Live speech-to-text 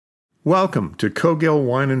Welcome to Cogill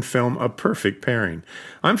Wine and Film, A Perfect Pairing.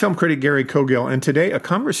 I'm film critic Gary Cogill, and today a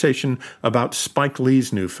conversation about Spike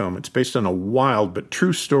Lee's new film. It's based on a wild but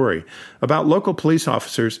true story about local police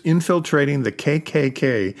officers infiltrating the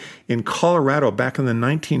KKK in Colorado back in the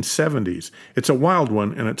 1970s. It's a wild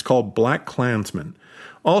one, and it's called Blackkklansman.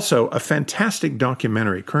 Also, a fantastic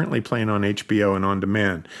documentary currently playing on HBO and on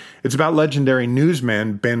demand. It's about legendary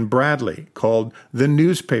newsman Ben Bradlee, called The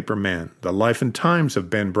Newspaper Man, The Life and Times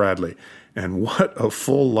of Ben Bradlee. And what a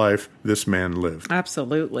full life this man lived.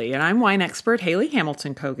 Absolutely. And I'm wine expert Haley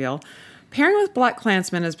Hamilton Cogill. Pairing with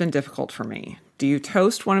Blackkklansman has been difficult for me. Do you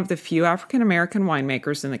toast one of the few African-American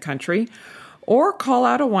winemakers in the country, or call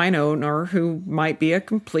out a wine owner who might be a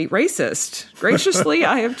complete racist? Graciously,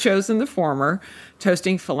 I have chosen the former,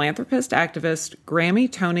 toasting philanthropist, activist, Grammy,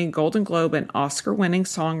 Tony, Golden Globe, and Oscar-winning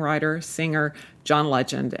songwriter, singer John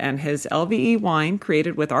Legend, and his LVE wine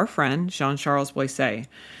created with our friend Jean-Charles Boisset.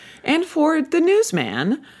 And for The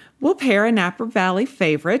Newsman, we'll pair a Napa Valley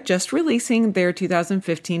favorite just releasing their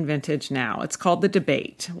 2015 vintage now. It's called The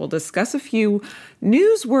Debate. We'll discuss a few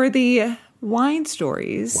newsworthy wine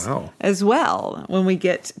stories as well when we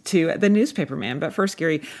get to The Newspaper Man. But first,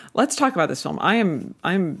 Gary, let's talk about this film.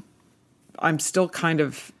 I'm still kind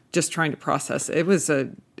of just trying to process. It was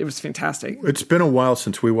fantastic. It's been a while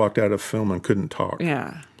since we walked out of film and couldn't talk.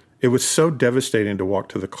 Yeah. It was so devastating to walk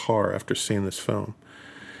to the car after seeing this film.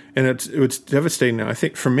 And it was devastating, I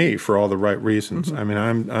think, for me, for all the right reasons. Mm-hmm. I mean,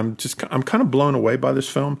 I'm kind of blown away by this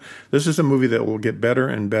film. This is a movie that will get better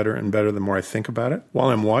and better and better the more I think about it. While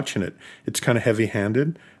I'm watching it, it's kind of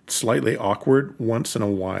heavy-handed, slightly awkward once in a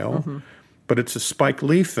while. Mm-hmm. But it's a Spike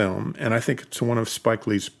Lee film, and I think it's one of Spike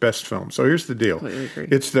Lee's best films. So here's the deal. Completely agree.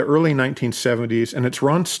 It's the early 1970s, and it's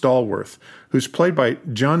Ron Stallworth, who's played by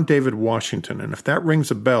John David Washington. And if that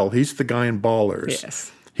rings a bell, he's the guy in Ballers.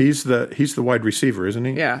 Yes. He's the wide receiver, isn't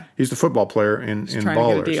he? Yeah. He's the football player in trying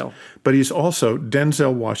Ballers. to get a deal. But he's also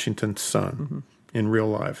Denzel Washington's son in real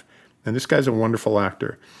life. And this guy's a wonderful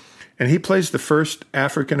actor. And he plays the first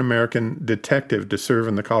African-American detective to serve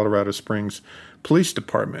in the Colorado Springs Police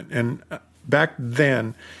Department. And back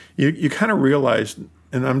then, you kind of realized,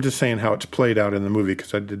 and I'm just saying how it's played out in the movie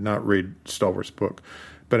because I did not read Stallworth's book,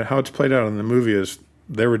 but how it's played out in the movie is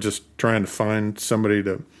they were just trying to find somebody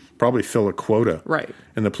to probably fill a quota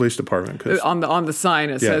in the police department. On the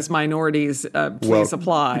sign it says minorities, please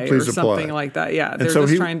apply or something like that. Yeah, they're so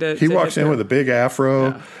just trying to. He walks in with a big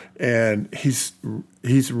afro, and he's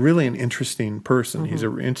really an interesting person. Mm-hmm. He's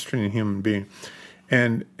an interesting human being,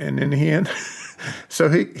 and in the end, so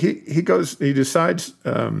he decides.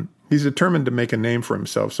 He's determined to make a name for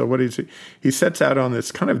himself. So he sets out on this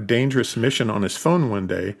kind of dangerous mission on his phone one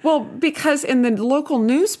day. Well, because in the local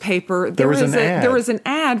newspaper, there was an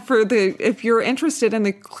ad for if you're interested in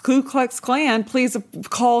the Ku Klux Klan, please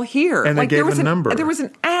call here. And they gave a number. There was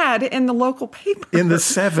an ad in the local paper. In the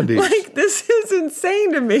 70s. Like, this is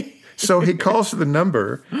insane to me. So he calls the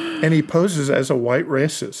number, and he poses as a white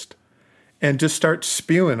racist and just starts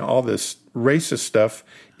spewing all this racist stuff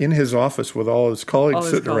in his office with all his colleagues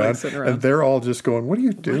sitting around, and they're all just going, "What are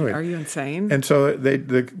you doing? Are you insane?" And so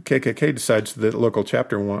the KKK decides the local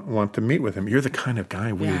chapter want to meet with him. You're the kind of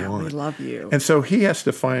guy we want. We love you. And so he has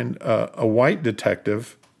to find a white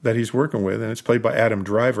detective that he's working with, and it's played by Adam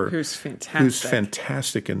Driver, who's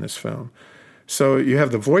fantastic in this film. So you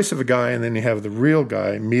have the voice of a guy, and then you have the real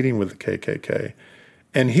guy meeting with the KKK,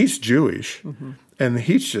 and he's Jewish, and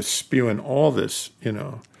he's just spewing all this,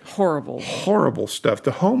 horrible stuff.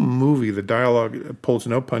 The whole movie, the dialogue pulls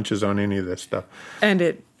no punches on any of this stuff. And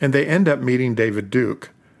they end up meeting David Duke,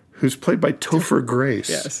 who's played by Topher Grace.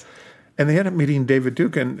 Yes. And they end up meeting David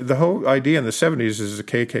Duke, and the whole idea in the 70s is the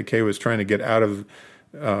KKK was trying to get out of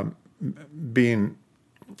being,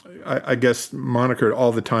 I guess, monikered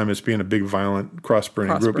all the time as being a big, violent,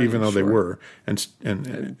 cross-burning group, even though they were, and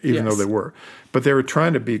even though they were. But they were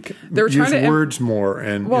trying to use words more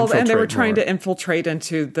and infiltrate and they were trying more. to infiltrate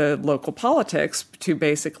into the local politics to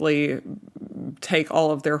basically take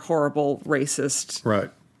all of their horrible racist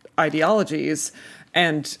ideologies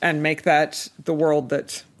and make that the world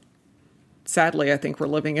that, sadly, I think we're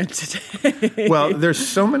living in today. Well, there's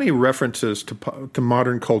so many references to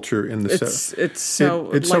modern culture in the it's so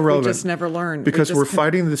relevant. We just never learn because we're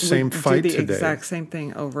fighting the same fight today. The exact same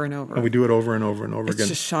thing over and over, and we do it over and over and over again. It's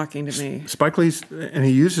just shocking to me. Spike Lee's, and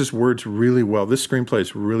he uses words really well. This screenplay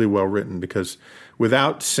is really well written because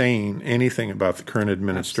without saying anything about the current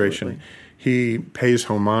administration, he pays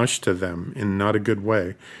homage to them in not a good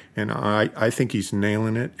way. And I think he's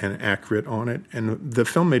nailing it and accurate on it. And the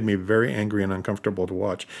film made me very angry and uncomfortable to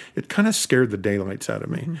watch. It kind of scared the daylights out of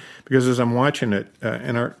me because as I'm watching it,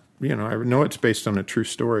 and our I know it's based on a true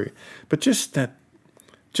story, but just that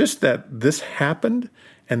this happened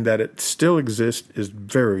and that it still exists is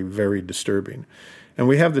very, very disturbing. And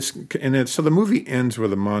we have this, so the movie ends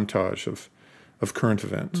with a montage of current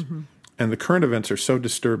events. Mm-hmm. And the current events are so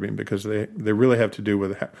disturbing because they really have to do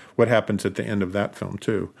with what happens at the end of that film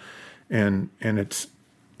too. And it's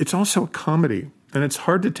also a comedy. And it's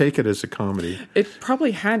hard to take it as a comedy. It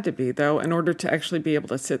probably had to be, though, in order to actually be able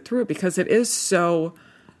to sit through it, because it is so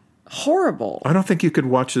horrible. I don't think you could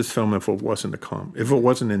watch this film if it wasn't if it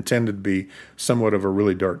wasn't intended to be somewhat of a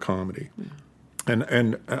really dark comedy. Yeah.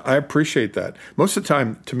 And I appreciate that. Most of the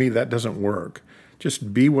time, to me, that doesn't work.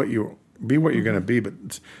 Just be what you're going to be.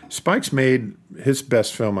 But Spike's made his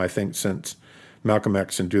best film, I think, since Malcolm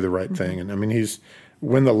X and Do the Right Thing. And I mean,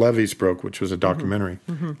 When the Levees Broke, which was a documentary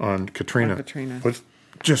on Katrina, was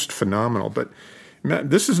just phenomenal. But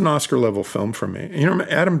this is an Oscar-level film for me.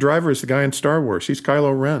 Adam Driver is the guy in Star Wars. He's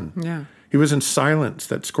Kylo Ren. Yeah. He was in Silence,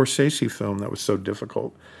 that Scorsese film that was so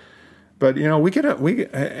difficult. But, and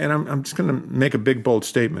I'm just going to make a big, bold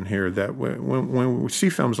statement here that when we see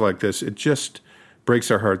films like this, it just breaks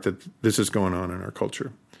our heart that this is going on in our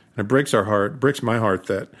culture. And it breaks my heart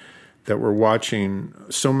that we're watching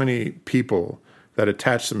so many people that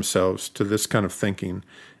attach themselves to this kind of thinking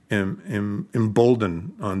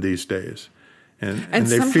emboldened on these days. And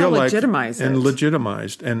they feel like legitimized.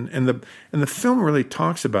 And the film really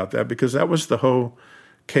talks about that, because that was the whole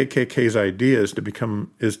KKK's idea is to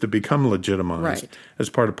become legitimized as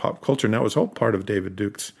part of pop culture. And that was all part of David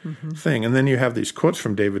Duke's thing. And then you have these quotes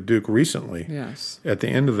from David Duke recently at the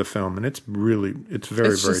end of the film, and it's very, very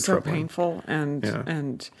troubling. It's just so painful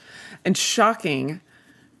and shocking,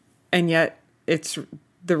 and yet it's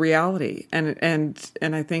the reality. And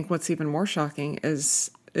I think what's even more shocking is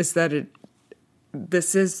that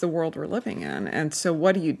this is the world we're living in. And so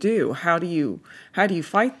what do? How do you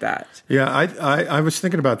fight that? Yeah, I was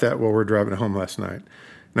thinking about that while we were driving home last night.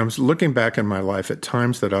 And I was looking back in my life at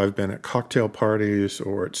times that I've been at cocktail parties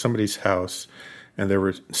or at somebody's house, and they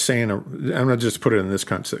were saying, I'm going to just put it in this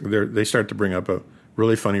context, they start to bring up a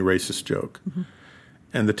really funny racist joke. Mm-hmm.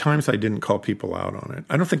 And the times I didn't call people out on it,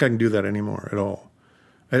 I don't think I can do that anymore at all.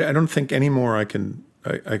 I don't think anymore I can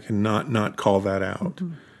not call that out.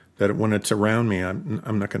 Mm-hmm. That when it's around me,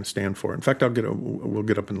 I'm not going to stand for it. In fact, we'll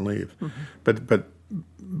get up and leave.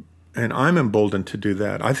 Mm-hmm. And I'm emboldened to do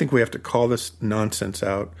that. I think we have to call this nonsense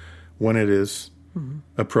out when it is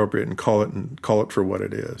appropriate and call it for what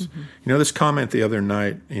it is. Mm-hmm. This comment the other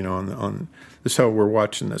night, on this, how we're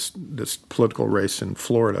watching this political race in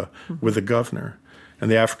Florida with the governor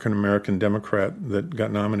and the African American Democrat that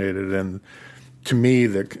got nominated, and to me,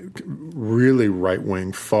 the really right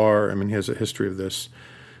wing, he has a history of this.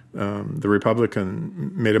 The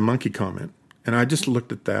Republican made a monkey comment. And I just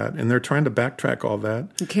looked at that, and they're trying to backtrack all that.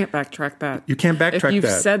 You can't backtrack that. You can't backtrack that. If you've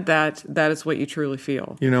said that, that is what you truly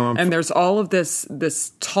feel. And there's all of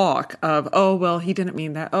this talk of, oh, well, he didn't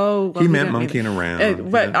mean that. Oh, well, he meant monkeying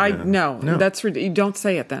around. But no, that's you don't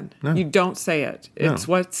say it then. No. You don't say it. It's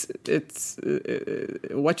what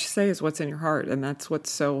you say is what's in your heart, and that's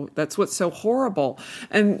what's so horrible.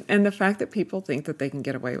 And the fact that people think that they can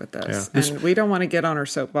get away with this, and we don't want to get on our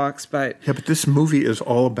soapbox, but this movie is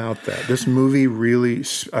all about that. This movie really,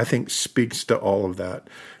 I think, speaks to all of that.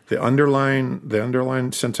 The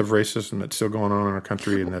underlying sense of racism that's still going on in our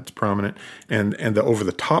country, and that's prominent, and the over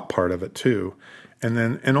the top part of it too,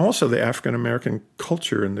 and also the African American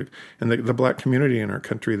culture and the black community in our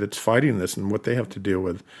country that's fighting this and what they have to deal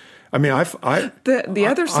with. I mean, the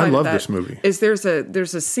other side I love of that this movie. Is there's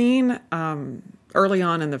a scene early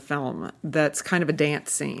on in the film that's kind of a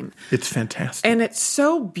dance scene. It's fantastic. And it's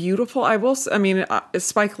so beautiful.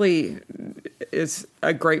 Spike Lee is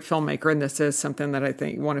a great filmmaker, and this is something that I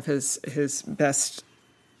think one of his best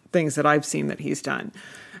things that I've seen that he's done.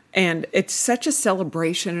 And it's such a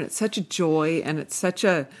celebration, and it's such a joy, and it's such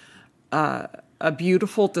a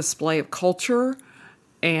beautiful display of culture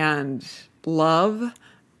and love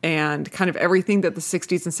and kind of everything that the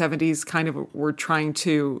 60s and 70s kind of were trying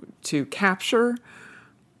to capture,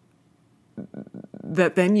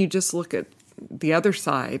 that then you just look at the other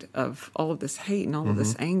side of all of this hate and all of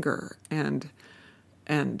this anger and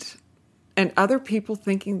other people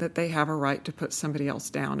thinking that they have a right to put somebody else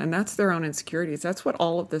down. And that's their own insecurities. That's what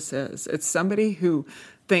all of this is. It's somebody who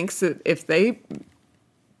thinks that if they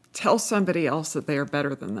tell somebody else that they are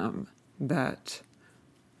better than them, that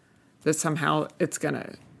somehow it's going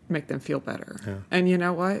to make them feel better. Yeah. And you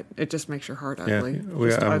know what? It just makes your heart ugly.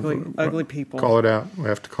 Ugly people. Call it out. We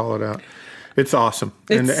have to call it out. It's awesome.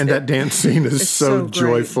 And that dance scene is so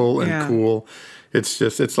joyful and cool.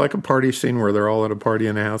 It's like a party scene where they're all at a party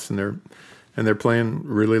in a house and and they're playing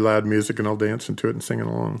really loud music, and I'll dance into it and singing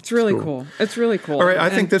along. It's really cool. It's really cool. All right, I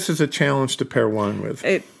think this is a challenge to pair wine with.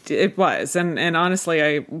 It was, and honestly,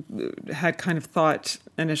 I had kind of thought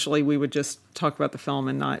initially we would just talk about the film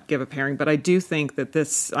and not give a pairing, but I do think that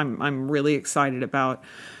this, I'm really excited about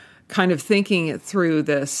kind of thinking it through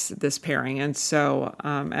this pairing. And so,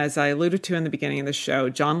 as I alluded to in the beginning of the show,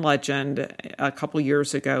 John Legend a couple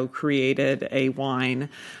years ago created a wine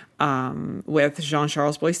with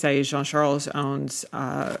Jean-Charles Boisset. Jean-Charles owns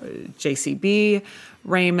JCB,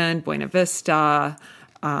 Raymond, Buena Vista.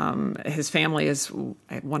 His family is,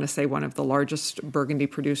 I want to say, one of the largest Burgundy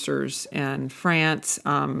producers in France.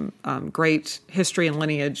 Great history and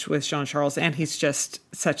lineage with Jean-Charles, and he's just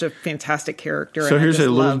such a fantastic charecter. So here's a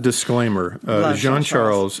little disclaimer.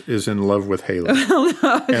 Jean-Charles is in love with Haley.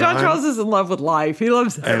 Jean-Charles is in love with life. He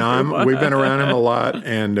loves everyone. And we've been around him a lot,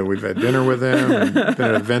 and we've had dinner with him, and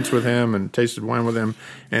been at events with him, and tasted wine with him,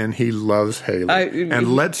 and he loves Haley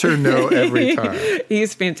and lets her know every time.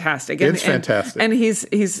 He's fantastic. It's fantastic. And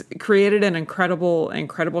he's created an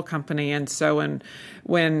incredible company. And so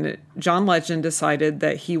when John Legend decided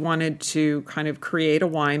that he wanted to kind of create a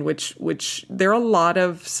wine, which there are a lot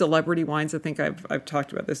of celebrity wines. I think I've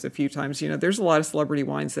talked about this a few times. There's a lot of celebrity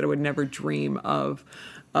wines that I would never dream of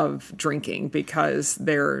drinking because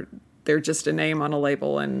they're just a name on a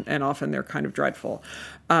label, and often they're kind of dreadful.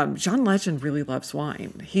 John Legend really loves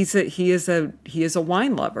wine. He is a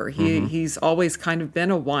wine lover. He's always kind of been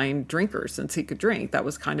a wine drinker since he could drink. That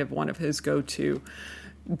was kind of one of his go-to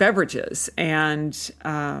beverages. And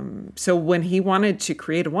so when he wanted to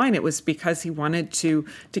create a wine, it was because he wanted to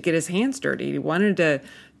get his hands dirty. He wanted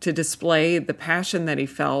to display the passion that he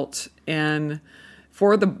felt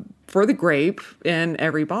for the grape in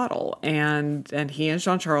every bottle. And he and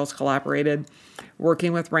Jean-Charles collaborated,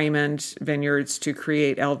 working with Raymond Vineyards to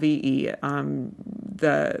create LVE.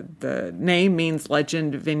 The name means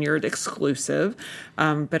Legend Vineyard Exclusive,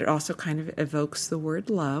 but it also kind of evokes the word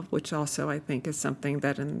love, which also I think is something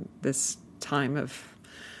that in this time of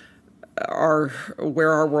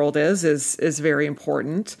where our world is very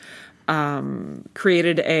important.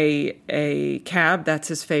 Created a cab. That's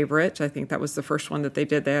his favorite. I think that was the first one that they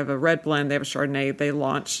did. They have a red blend. They have a Chardonnay. They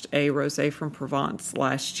launched a Rosé from Provence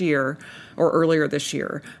last year or earlier this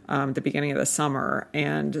year, the beginning of the summer.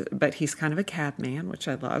 But he's kind of a cab man, which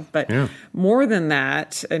I love. But more than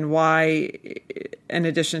that, and why, in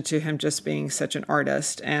addition to him just being such an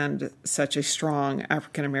artist and such a strong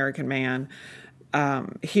African-American man,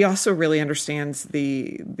 he also really understands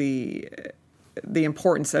the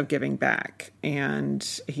importance of giving back,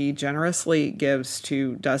 and he generously gives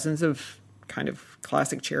to dozens of kind of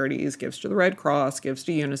classic charities, gives to the Red Cross, gives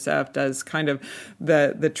to UNICEF, does kind of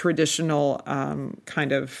the traditional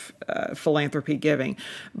kind of philanthropy giving.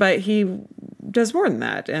 But he does more than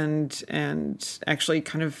that, and actually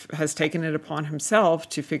kind of has taken it upon himself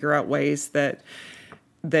to figure out ways that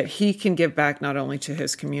he can give back not only to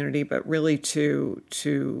his community, but really to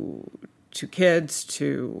kids,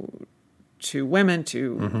 to women,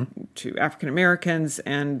 to African Americans,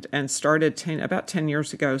 and started about 10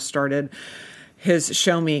 years ago, started his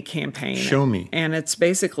Show Me campaign. Show Me. And it's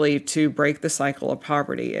basically to break the cycle of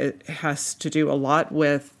poverty. It has to do a lot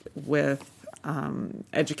with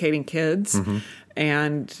educating kids,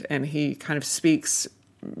 and he kind of speaks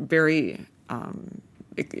very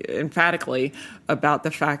emphatically about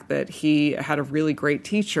the fact that he had a really great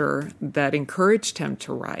teacher that encouraged him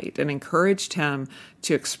to write and encouraged him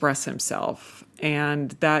to express himself.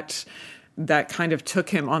 And that kind of took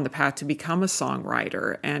him on the path to become a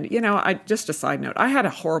songwriter. And, just a side note, I had a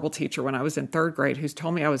horrible teacher when I was in third grade who's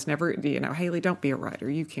told me I was never, Haley, don't be a writer.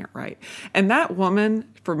 You can't write. And that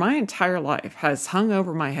woman, for my entire life, has hung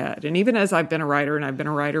over my head. And even as I've been a writer, and I've been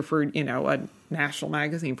a writer for, a national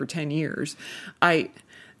magazine for 10 years, I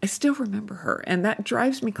still remember her. And that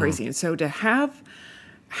drives me crazy. And so to have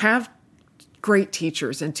great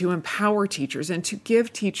teachers and to empower teachers and to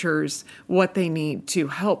give teachers what they need to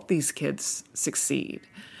help these kids succeed,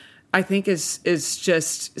 I think is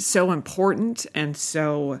just so important. And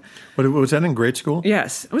so... But was that in grade school?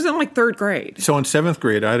 Yes. It was in third grade. So in seventh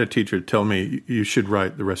grade, I had a teacher tell me, you should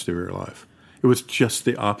write the rest of your life. It was just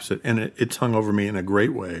the opposite. And it's hung over me in a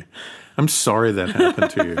great way. I'm sorry that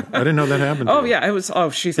happened to you. I didn't know that happened to you. Oh, yeah. It was,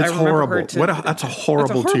 it's horrible. That's a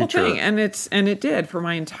horrible teacher. Thing. And it did for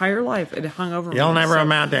my entire life. It hung over me. You'll never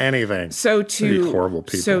amount to anything. So horrible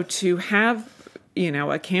people. So to have,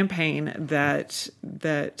 a campaign that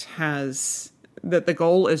has that the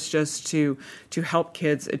goal is just to help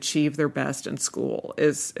kids achieve their best in school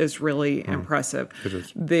is really impressive. It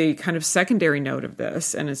is. The kind of secondary note of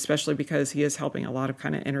this, and especially because he is helping a lot of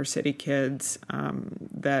kind of inner city kids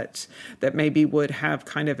that maybe would have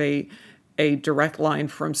kind of a direct line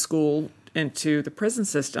from school into the prison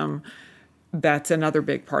system. That's another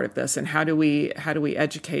big part of this. And how do we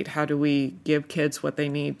educate? How do we give kids what they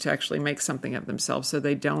need to actually make something of themselves so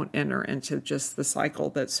they don't enter into just the cycle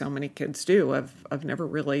that so many kids do of never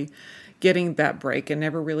really getting that break and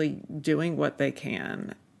never really doing what they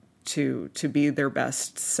can to be their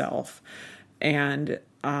best self. And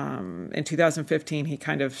in 2015, he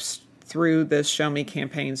kind of, through this Show Me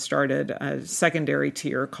campaign, started a secondary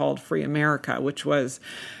tier called Free America, which was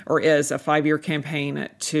or is a 5-year campaign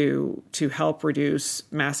to help reduce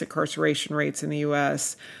mass incarceration rates in the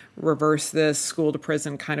U.S., reverse this school to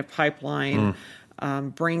prison kind of pipeline,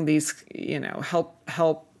 bring these,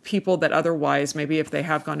 help people that otherwise, maybe if they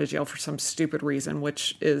have gone to jail for some stupid reason,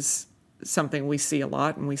 which is something we see a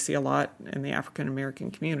lot, and we see a lot in the African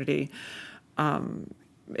American community,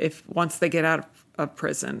 if once they get out of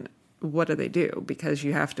prison, what do? Because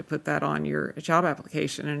you have to put that on your job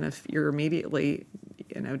application. And if you're immediately,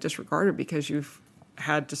 disregarded because you've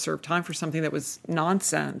had to serve time for something that was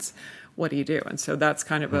nonsense, what do you do? And so that's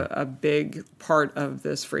kind of a big part of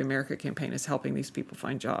this Free America campaign, is helping these people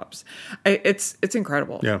find jobs. It's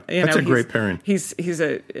incredible. Yeah, that's a great pairing. He's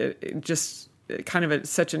just kind of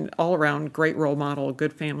such an all-around great role model,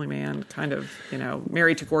 good family man, kind of,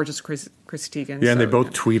 married to gorgeous Chrissy Teigen. Yeah, and they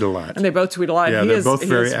both tweet a lot. Yeah, they're both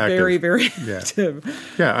very active. Very, very active.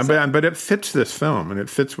 Yeah, but it fits this film, and it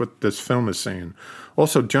fits what this film is saying.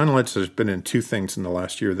 Also, John Lutz has been in 2 things in the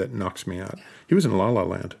last year that knocks me out. He was in La La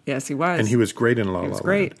Land. Yes, he was. And he was great in La La Land. He was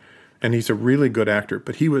great. And he's a really good actor,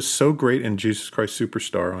 but he was so great in Jesus Christ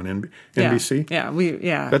Superstar on NBC.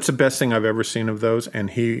 Yeah. That's the best thing I've ever seen of those, and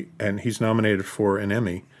he's nominated for an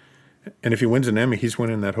Emmy. And if he wins an Emmy, he's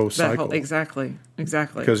winning that whole cycle. Exactly.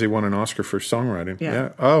 Because he won an Oscar for songwriting.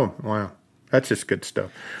 Yeah. Oh, wow. That's just good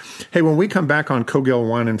stuff. Hey, when we come back on Cogill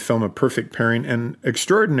Wine and Film, A Perfect Pairing, an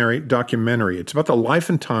extraordinary documentary. It's about the life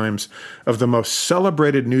and times of the most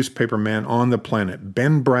celebrated newspaper man on the planet,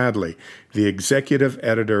 Ben Bradlee, the executive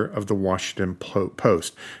editor of the Washington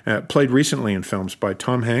Post. Played recently in films by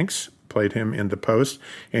Tom Hanks, played him in The Post,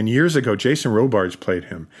 and years ago, Jason Robards played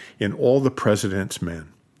him in All the President's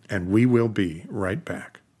Men. And we will be right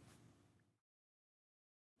back.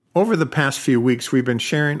 Over the past few weeks, we've been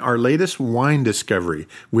sharing our latest wine discovery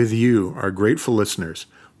with you, our grateful listeners,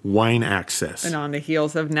 Wine Access. And on the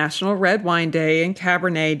heels of National Red Wine Day and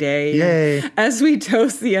Cabernet Day, yay! As we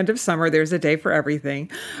toast the end of summer, there's a day for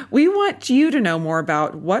everything. We want you to know more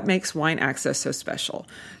about what makes Wine Access so special.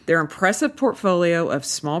 Their impressive portfolio of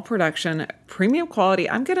small production, premium quality.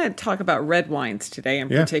 I'm going to talk about red wines today in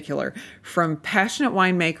particular, from passionate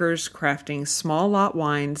winemakers crafting small lot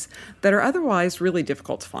wines that are otherwise really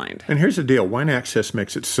difficult to find. And here's the deal. Wine Access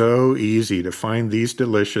makes it so easy to find these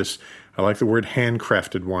delicious, I like the word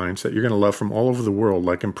handcrafted wines that you're going to love from all over the world,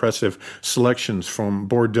 like impressive selections from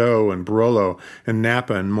Bordeaux and Barolo and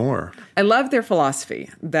Napa and more. I love their philosophy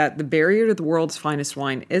that the barrier to the world's finest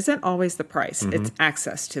wine isn't always the price, it's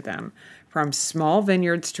access to them. From small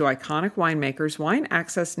vineyards to iconic winemakers, Wine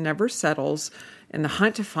Access never settles in the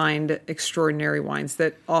hunt to find extraordinary wines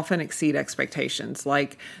that often exceed expectations,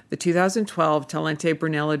 like the 2012 Talente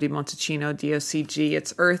Brunello di Montalcino DOCG.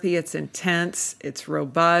 It's earthy, it's intense, it's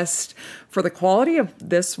robust. For the quality of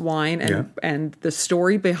this wine and the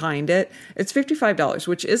story behind it, it's $55,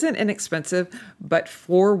 which isn't inexpensive, but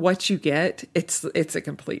for what you get, it's a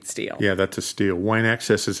complete steal. Yeah, that's a steal. Wine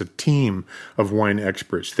Access is a team of wine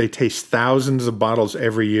experts. They taste thousands of bottles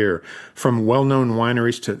every year, from well-known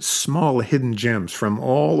wineries to small hidden gems from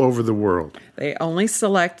all over the world. They only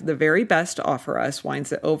select the very best to offer us wines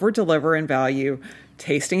that over-deliver in value,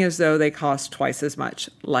 tasting as though they cost twice as much,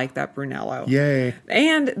 like that Brunello. Yay.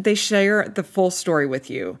 And they share the full story with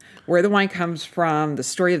you, where the wine comes from, the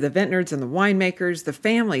story of the vintners and the winemakers, the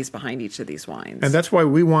families behind each of these wines. And that's why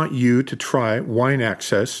we want you to try Wine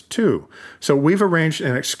Access too. So we've arranged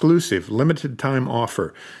an exclusive limited time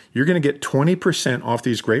offer. You're going to get 20% off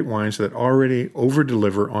these great wines that already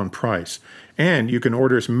over-deliver on price. And you can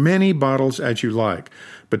order as many bottles as you like.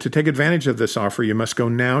 But to take advantage of this offer, you must go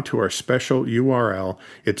now to our special URL.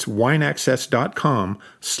 It's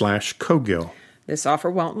wineaccess.com/Cogill. This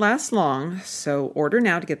offer won't last long, so order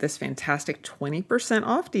now to get this fantastic 20%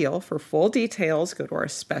 off deal. For full details, go to our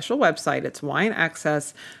special website. It's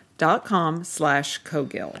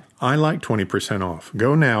wineaccess.com/Cogill. I like 20% off.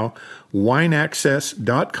 Go now,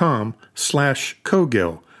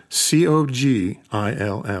 wineaccess.com/Cogill,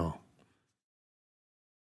 Cogill.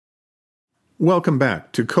 Welcome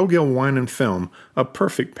back to Cogill Wine and Film, a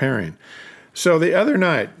perfect pairing. So the other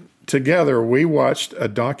night, together, we watched a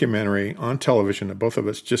documentary on television that both of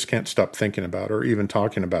us just can't stop thinking about or even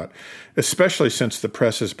talking about, especially since the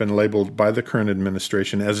press has been labeled by the current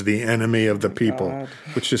administration as the enemy of the people,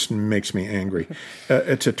 which just makes me angry.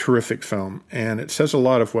 It's a terrific film, and it says a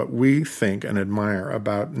lot of what we think and admire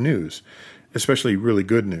about news, especially really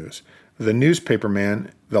good news. The Newspaper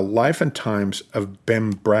Man, The Life and Times of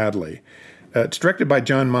Ben Bradlee. It's directed by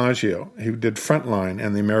John Maggio, who did Frontline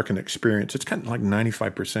and The American Experience. It's got like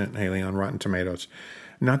 95%, Haley, on Rotten Tomatoes.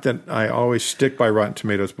 Not that I always stick by Rotten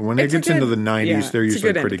Tomatoes, but when it gets into the 90s, they're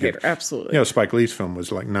usually pretty good. Absolutely. You know, Spike Lee's film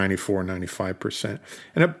was like 94, 95%.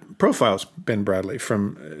 And it profiles Ben Bradlee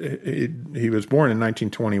from, he was born in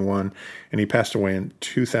 1921 and he passed away in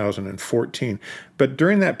 2014. But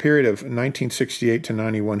during that period of 1968 to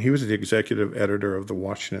 91, he was the executive editor of the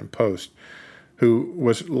Washington Post, who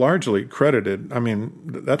was largely credited. I mean,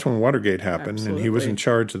 that's when Watergate happened, and he was in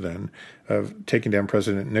charge then of taking down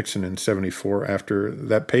President Nixon in 1974 after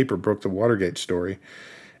that paper broke the Watergate story.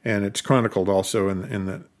 And it's chronicled also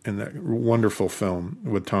in that wonderful film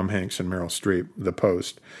with Tom Hanks and Meryl Streep, The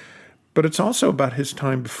Post. But it's also about his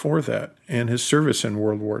time before that and his service in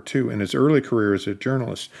World War II and his early career as a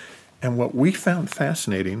journalist. And what we found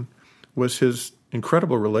fascinating was his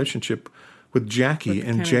incredible relationship with Jackie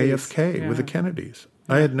and JFK, with the Kennedys.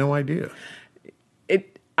 I had no idea.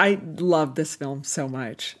 I love this film so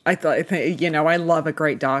much. I love a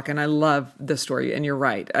great doc, and I love the story. And you're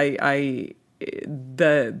right.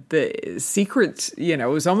 The secret, it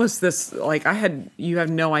was almost this, like you have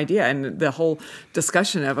no idea. And the whole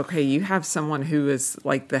discussion of, okay, you have someone who is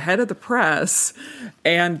like the head of the press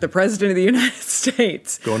and the president of the United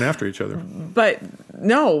States. Going after each other. But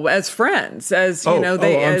no, as friends, as, of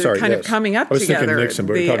coming up together. I was thinking Nixon,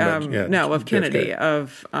 but we're talking about, of Kennedy,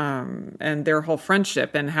 and their whole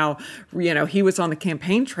friendship and how, he was on the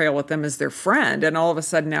campaign trail with them as their friend. And all of a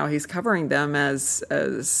sudden now he's covering them as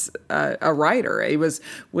a writer. He was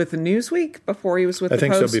with Newsweek before he was with the Post.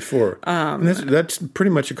 I think so before. And that's pretty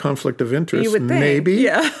much a conflict of interest. You would think. Maybe.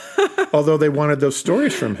 Yeah. Although they wanted those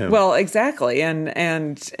stories from him. Well, exactly.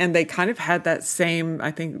 And they kind of had that same,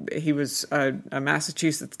 I think he was a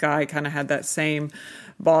Massachusetts guy, kind of had that same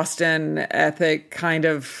Boston ethic kind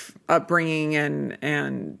of upbringing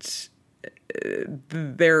and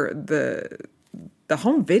the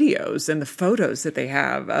home videos and the photos that they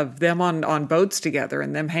have of them on boats together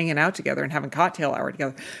and them hanging out together and having cocktail hour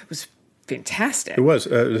together was fantastic. It was.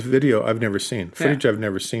 This video I've never seen, footage I've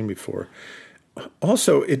never seen before.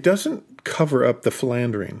 Also, it doesn't cover up the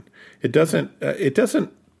philandering. It doesn't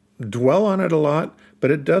dwell on it a lot,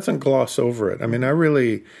 but it doesn't gloss over it. I mean, there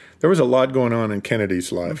was a lot going on in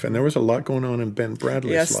Kennedy's life, and there was a lot going on in Ben Bradlee's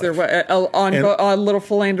life. Yes, there was a little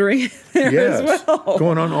philandering there as well.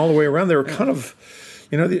 Going on all the way around. They were kind of,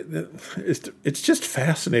 it's just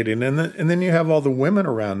fascinating. And then you have all the women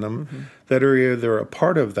around them that are either a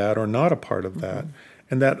part of that or not a part of that.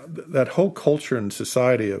 And that whole culture and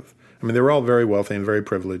society of, they were all very wealthy and very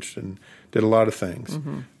privileged and did a lot of things.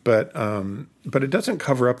 But it doesn't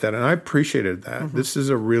cover up that. And I appreciated that. This is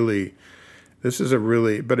a really,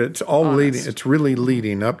 but it's all honest. it's really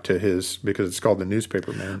leading up to his, because it's called The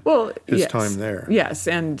Newspaper Man. Well, his time there. Yes,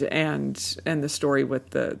 and the story with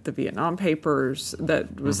the Vietnam Papers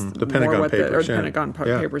that was the Pentagon Papers, the Pentagon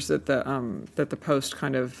Papers that the Post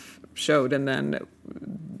kind of showed, and then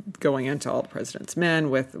going into All the President's Men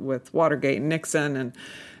with Watergate and Nixon,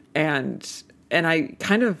 and I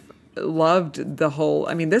kind of loved the whole.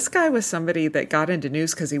 This guy was somebody that got into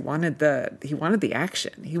news because he wanted the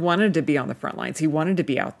action. He wanted to be on the front lines. He wanted to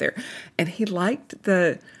be out there, and he liked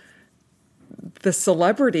the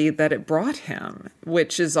celebrity that it brought him,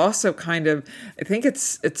 which is also kind of. I think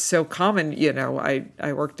it's so common.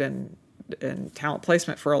 I worked in talent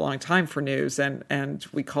placement for a long time for news, and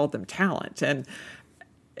we called them talent, and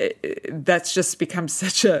that's just become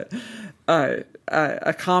such a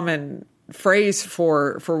common phrase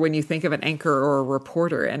for when you think of an anchor or a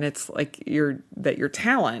reporter, and it's like you're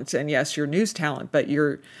talent, and yes, you're news talent, but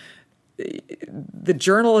the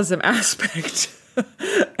journalism aspect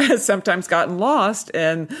has sometimes gotten lost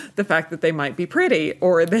in the fact that they might be pretty,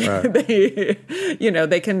 or they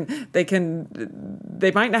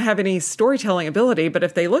might not have any storytelling ability, but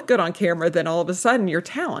if they look good on camera, then all of a sudden you're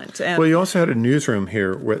talent. And well, you also had a newsroom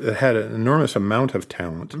here that had an enormous amount of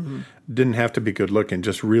talent. Didn't have to be good looking,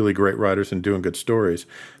 just really great writers and doing good stories.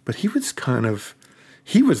 But he was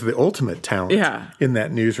the ultimate talent in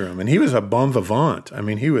that newsroom, and he was a bon vivant.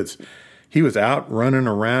 He was out running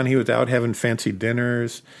around. He was out having fancy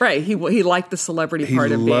dinners. Right. He liked the celebrity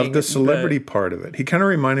part of it. He loved the celebrity part of it. He kind of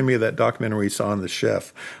reminded me of that documentary we saw on the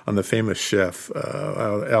chef, on the famous chef.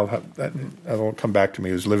 That'll come back to me.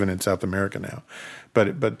 Who's living in South America now,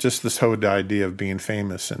 but just this whole idea of being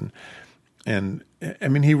famous and I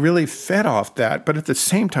mean, he really fed off that, but at the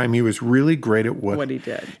same time, he was really great at what he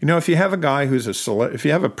did. You know, if you have a guy who's if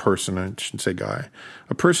you have a person, I shouldn't say guy,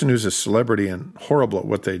 a person who's a celebrity and horrible at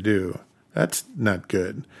what they do, that's not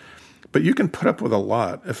good. But you can put up with a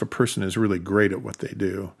lot if a person is really great at what they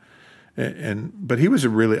do. But he was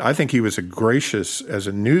I think he was gracious as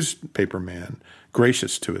a newspaper man,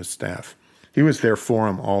 gracious to his staff. He was there for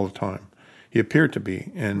him all the time. He appeared to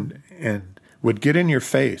be, and would get in your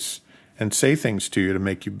face and say things to you to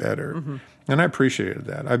make you better. Mm-hmm. And I appreciated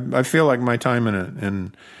that. I feel like my time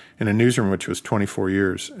in a newsroom, which was 24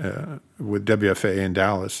 years with WFA in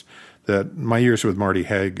Dallas, that my years with Marty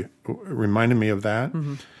Haig reminded me of that.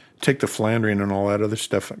 Mm-hmm. Take the philandering and all that other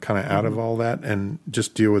stuff kind of out of all that and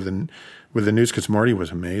just deal with the news, because Marty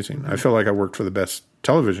was amazing. Mm-hmm. I felt like I worked for the best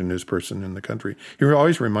television news person in the country. He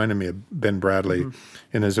always reminded me of Ben Bradley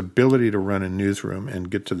and his ability to run a newsroom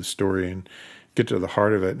and get to the story and get to the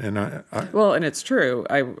heart of it. And and it's true.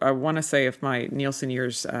 I want to say, if my Nielsen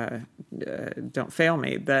years don't fail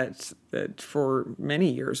me, that for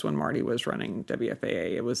many years when Marty was running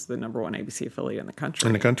WFAA, it was the number one ABC affiliate in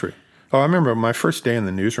the country. Oh, I remember my first day in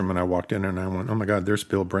the newsroom when I walked in and I went, oh my God, there's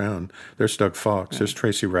Bill Brown, there's Doug Fox, there's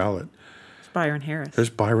Tracy Rowlett. There's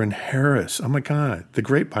Byron Harris. Oh my God, the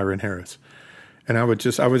great Byron Harris. And I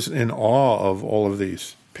was in awe of all of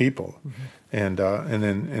these people. Mm-hmm. And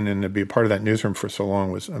then to be a part of that newsroom for so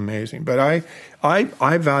long was amazing. But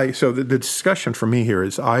I value, so the discussion for me here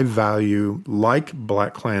is I value, like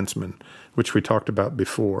Blackkklansman, which we talked about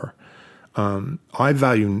before, I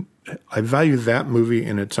value that movie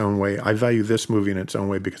in its own way. I value this movie in its own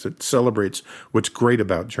way because it celebrates what's great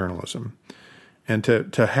about journalism. And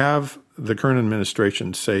to have the current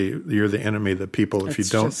administration say you're the enemy of the people if you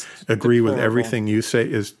don't agree with everything you say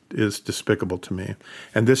is despicable to me.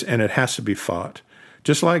 And it has to be fought.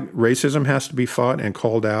 Just like racism has to be fought and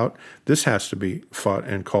called out, this has to be fought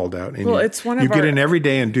and called out. And you get in every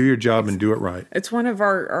day and do your job and do it right. It's one of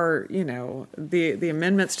our the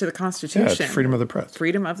amendments to the Constitution. Yeah, it's freedom of the press.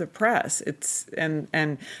 Freedom of the press. It's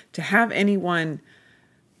and to have anyone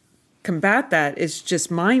combat that is just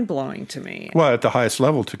mind-blowing to me. Well, at the highest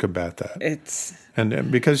level to combat that. And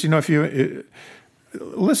because if you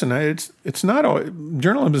listen, it's not always,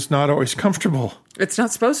 journalism is not always comfortable. It's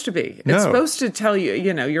not supposed to be. No. It's supposed to tell you,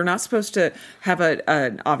 you're not supposed to have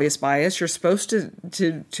an obvious bias. You're supposed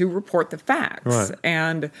to report the facts. Right.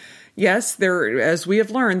 And yes, as we have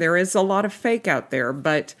learned, there is a lot of fake out there,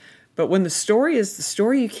 but when the story is the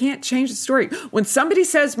story, you can't change the story. When somebody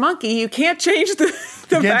says monkey, you can't change the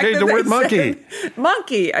fact that the word monkey.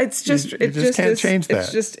 Monkey. It's just you just can't change that.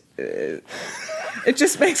 It's just it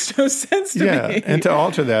just makes no sense to me. Yeah, and to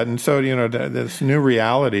alter that, and so this new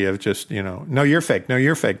reality of just no, you're fake, no,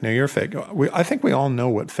 you're fake, no, you're fake. I think we all know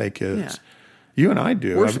what fake is. Yeah. You and I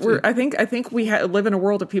do. I think we live in a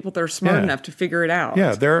world of people that are smart enough to figure it out.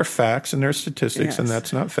 Yeah, there are facts and there are statistics, and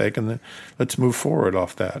that's not fake. And let's move forward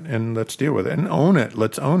off that, and let's deal with it and own it.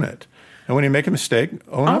 Let's own it. And when you make a mistake,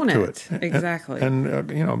 own up to it. Exactly.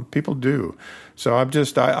 And people do. So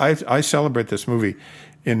I celebrate this movie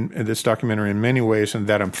in this documentary in many ways, and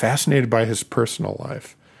that I'm fascinated by his personal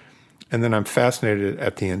life. And then I'm fascinated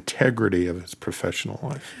at the integrity of his professional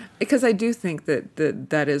life. Because I do think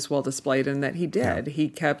that is well displayed, and that he did. Yeah. He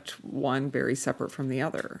kept one very separate from the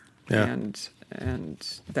other. Yeah.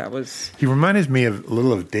 And that was... He reminded me a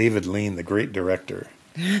little of David Lean, the great director,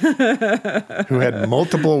 who had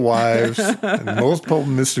multiple wives and multiple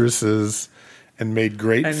mistresses and made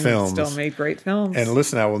great films. And still made great films. And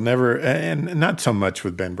listen, I will never, and not so much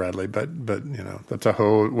with Ben Bradley, but that's a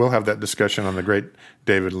whole, we'll have that discussion on the great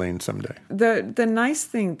David Lean someday. The nice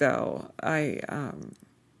thing though,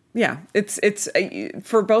 it's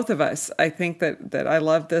for both of us. I think that I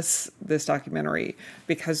love this documentary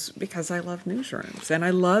because I love newsrooms and I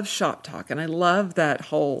love shop talk and I love that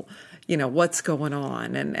whole, what's going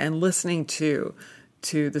on and listening to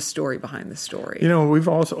the story behind the story. We've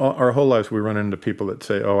also, our whole lives, we run into people that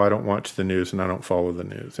say, "Oh, I don't watch the news and I don't follow the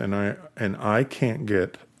news," and I can't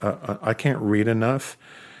get, I can't read enough.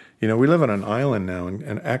 We live on an island now,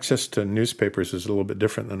 and access to newspapers is a little bit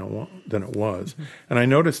different than it was. Mm-hmm. And I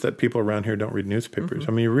noticed that people around here don't read newspapers.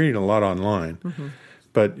 Mm-hmm. I mean, you read a lot online, mm-hmm.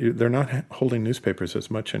 but they're not holding newspapers as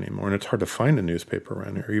much anymore, and it's hard to find a newspaper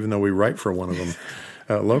around here, even though we write for one of them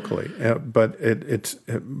locally. But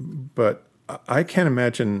I can't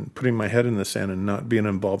imagine putting my head in the sand and not being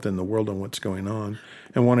involved in the world and what's going on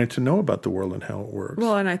and wanting to know about the world and how it works.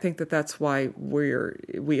 Well, and I think that's why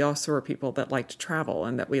we also are people that like to travel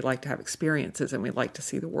and that we like to have experiences and we like to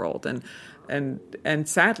see the world. And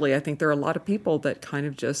sadly, I think there are a lot of people that kind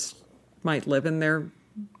of just might live in their...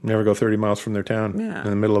 Never go 30 miles from their town Yeah. in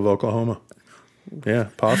the middle of Oklahoma. Yeah,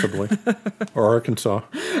 possibly. Or Arkansas.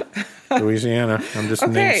 Louisiana. I'm just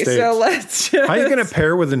naming states. So let's just... How are you going to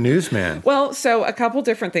pair with the newsman? Well, so a couple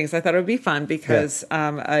different things. I thought it would be fun because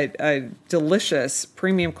a delicious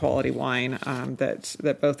premium quality wine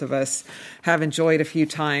that both of us have enjoyed a few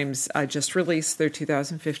times just released their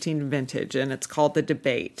 2015 vintage, and it's called The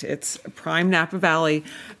Debate. It's prime Napa Valley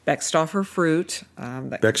Beckstoffer fruit.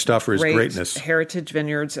 Beckstoffer is greatness. Heritage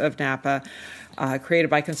Vineyards of Napa, created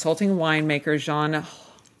by consulting winemaker John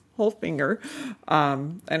Holfinger.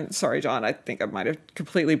 And sorry, John, I think I might have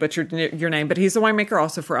completely butchered your name, but he's the winemaker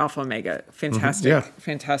also for Alpha Omega. Fantastic,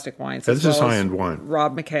 fantastic wines. This is high-end wine.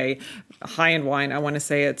 Rob McKay, high-end wine. I want to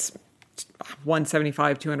say it's $175,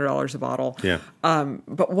 $200 a bottle. Yeah.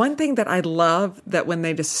 But one thing that I love that when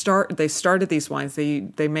they started these wines,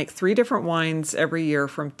 they make 3 different wines every year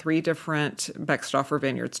from 3 different Beckstoffer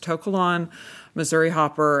vineyards: Tokelon, Missouri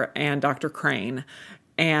Hopper, and Dr. Crane.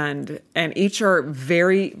 And each are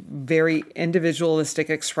very, very individualistic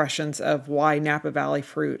expressions of why Napa Valley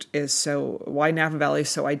is so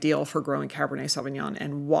ideal for growing Cabernet Sauvignon,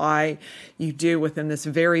 and why you do within this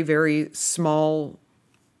very, very small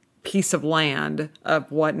piece of land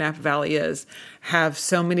of what Napa Valley is, have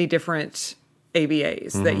so many different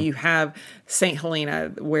AVAs. That you have St.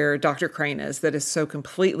 Helena, where Dr. Crane is, that is so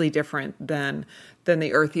completely different than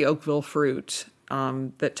the earthy Oakville fruit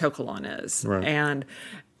that Tokelon is. Right.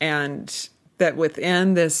 And that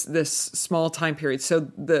within this small time period,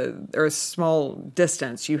 or a small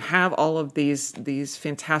distance, you have all of these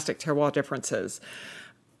fantastic terroir differences.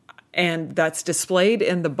 And that's displayed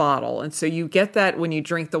in the bottle. And so you get that when you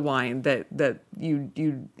drink the wine, that the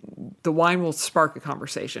wine will spark a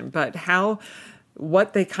conversation. But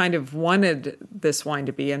what they kind of wanted this wine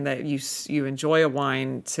to be, and that you enjoy a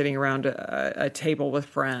wine sitting around a table with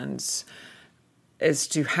friends, is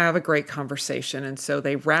to have a great conversation. And so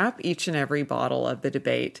they wrap each and every bottle of The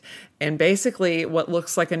Debate in basically what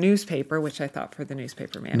looks like a newspaper, which I thought for the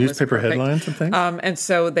newspaper man newspaper was perfect. Headlines and things? And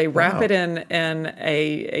so they wrap it in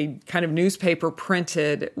a kind of newspaper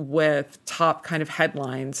printed with top kind of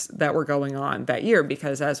headlines that were going on that year,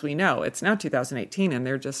 because as we know, it's now 2018 and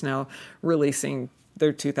they're just now releasing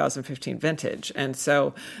their 2015 vintage. And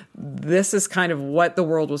so this is kind of what the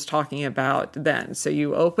world was talking about then. So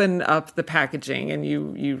you open up the packaging and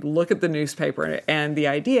you look at the newspaper, and the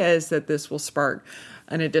idea is that this will spark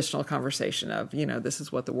an additional conversation of, this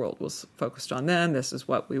is what the world was focused on then. This is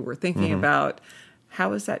what we were thinking about.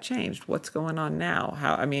 How has that changed? What's going on now?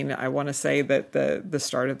 I want to say that the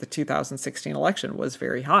start of the 2016 election was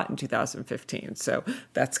very hot in 2015. So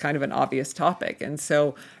that's kind of an obvious topic. And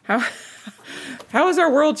so how has our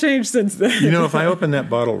world changed since then? If I open that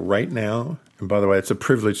bottle right now, and by the way, it's a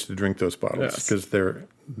privilege to drink those bottles because they're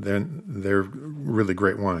really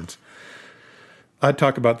great wines. I'd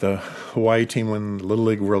talk about the Hawaii team winning the Little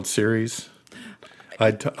League World Series.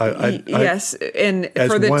 Yes, and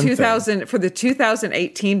for the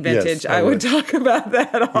 2018 vintage, yes, I would talk about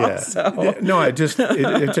that also. Yeah. No,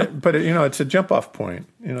 it's a jump off point.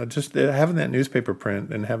 Just having that newspaper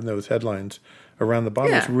print and having those headlines around the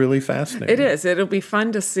bottle is really fascinating. It is. It'll be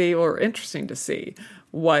fun to see, or interesting to see,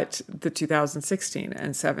 what the 2016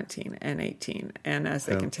 and 17 and 18, and as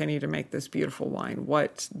they continue to make this beautiful wine,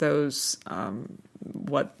 what those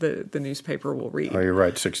what the newspaper will read. Oh, you're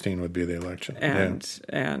right. 16 would be the election, and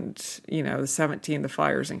the 17, the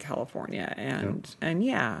fires in California, and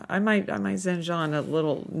I might send John a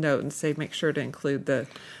little note and say make sure to include the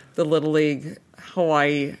Little League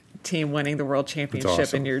Hawaii team winning the World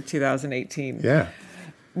Championship in your 2018.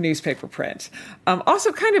 Newspaper print.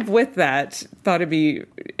 Also, kind of with that, thought it'd be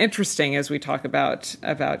interesting as we talk about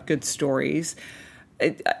good stories.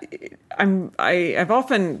 I've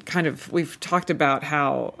often we've talked about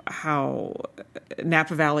how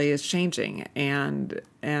Napa Valley is changing, and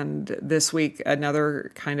this week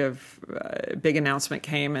another kind of big announcement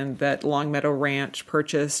came, and that Longmeadow Ranch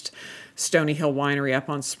purchased Stony Hill Winery up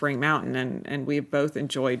on Spring Mountain, and we've both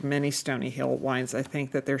enjoyed many Stony Hill wines. I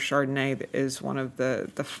think that their Chardonnay is one of the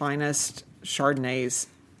finest Chardonnays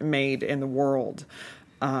made in the world.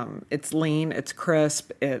 It's lean, it's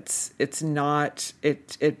crisp, it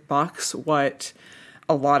bucks what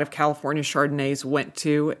a lot of California Chardonnays went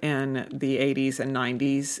to in the 80s and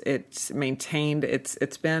 90s. It's maintained, it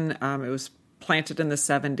was planted in the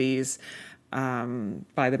 70s.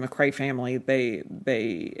 by the McRae family. They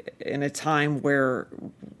in a time where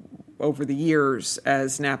over the years,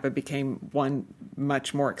 as Napa became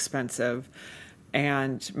much more expensive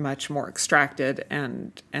and much more extracted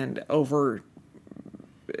and over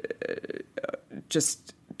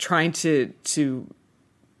just trying to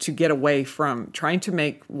get away from trying to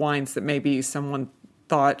make wines that maybe someone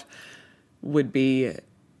thought would be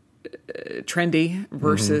trendy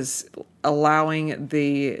versus allowing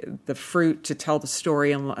the fruit to tell the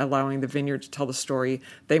story and allowing the vineyard to tell the story.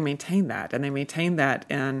 They maintain that,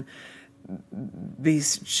 and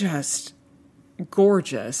these just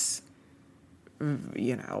gorgeous,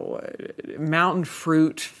 mountain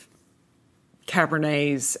fruit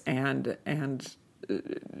Cabernets and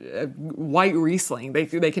white Riesling.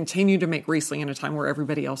 They continue to make Riesling in a time where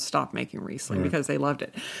everybody else stopped making Riesling because they loved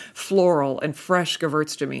it. Floral and fresh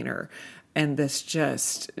Gewürztraminer. And this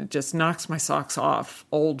just knocks my socks off.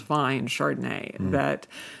 Old vine Chardonnay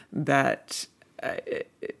that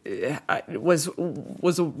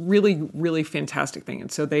was a really, really fantastic thing.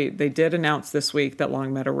 And so they did announce this week that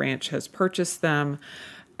Long Meadow Ranch has purchased them.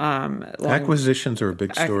 Acquisitions are a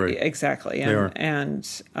big story. Exactly.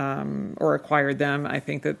 Or acquired them. I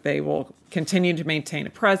think that they will continue to maintain a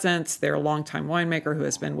presence. They're a longtime winemaker who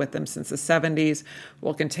has been with them since the 70s.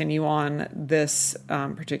 Will continue on this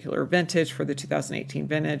particular vintage for the 2018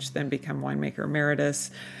 vintage, then become winemaker emeritus.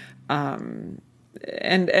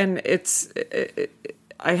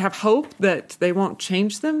 I have hope that they won't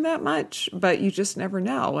change them that much, but you just never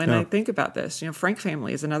know. And I think about this. Frank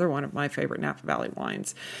family is another one of my favorite Napa Valley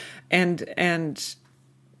wines, and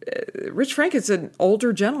Rich Frank is an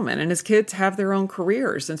older gentleman, and his kids have their own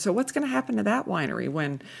careers. And so, what's going to happen to that winery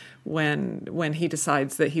when he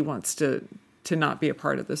decides that he wants to not be a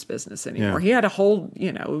part of this business anymore? He had a whole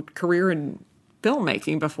career in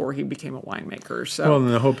filmmaking before he became a winemaker. So, well, and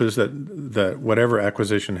the hope is that whatever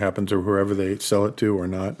acquisition happens or whoever they sell it to or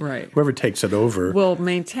not, whoever takes it over will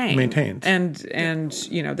maintains. And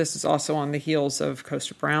this is also on the heels of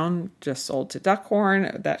Coaster Brown, just sold to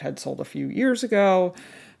Duckhorn, that had sold a few years ago.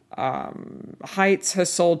 Heights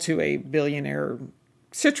has sold to a billionaire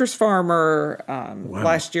citrus farmer.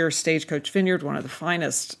 Last year, Stagecoach Vineyard, one of the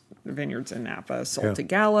finest vineyards in Napa, sold to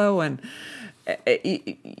Gallo, and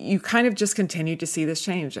you kind of just continue to see this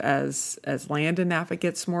change as land in Napa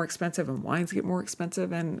gets more expensive and wines get more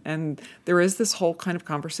expensive, and there is this whole kind of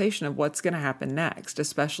conversation of what's going to happen next,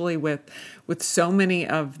 especially with so many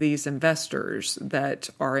of these investors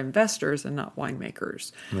that are investors and not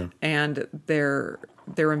winemakers, and they're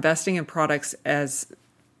investing in products as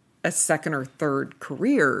second or third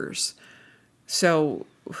careers. So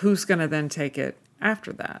who's going to then take it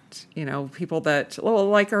after that? People that,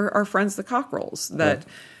 like our friends, the Cockrells, that,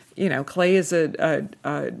 Clay is a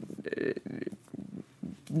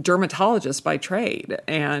dermatologist by trade.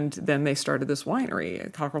 And then they started this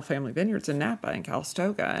winery, Cockrell Family Vineyards in Napa and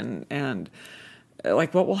Calistoga. And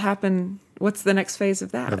what will happen? What's the next phase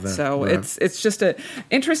of that? It's just an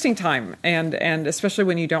interesting time, and especially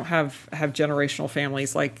when you don't have generational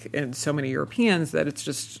families like in so many Europeans, that it's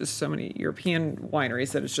just so many European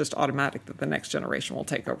wineries that it's just automatic that the next generation will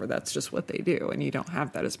take over. That's just what they do, and you don't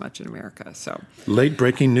have that as much in America. So late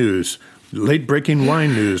breaking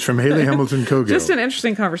wine news from Haley Hamilton Cogill. Just an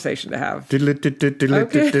interesting conversation to have.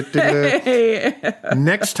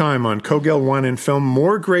 Next time on Cogill Wine and Film,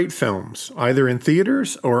 more great films, either in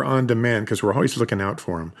theaters or on demand, because we're always looking out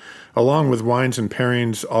for them, along with wines and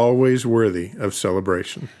pairings always worthy of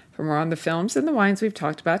celebration. For more on the films and the wines we've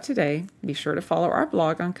talked about today, be sure to follow our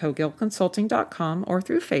blog on CogillConsulting.com or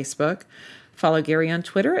through Facebook. Follow Gary on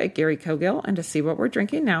Twitter at Gary Cogill, and to see what we're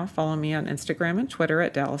drinking now, follow me on Instagram and Twitter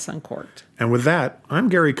at Dallas Uncorked. And with that, I'm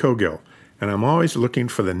Gary Cogill, and I'm always looking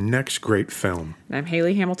for the next great film. And I'm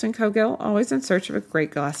Haley Hamilton Cogill, always in search of a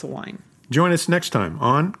great glass of wine. Join us next time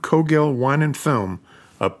on Cogill Wine and Film,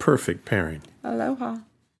 a perfect pairing. Aloha.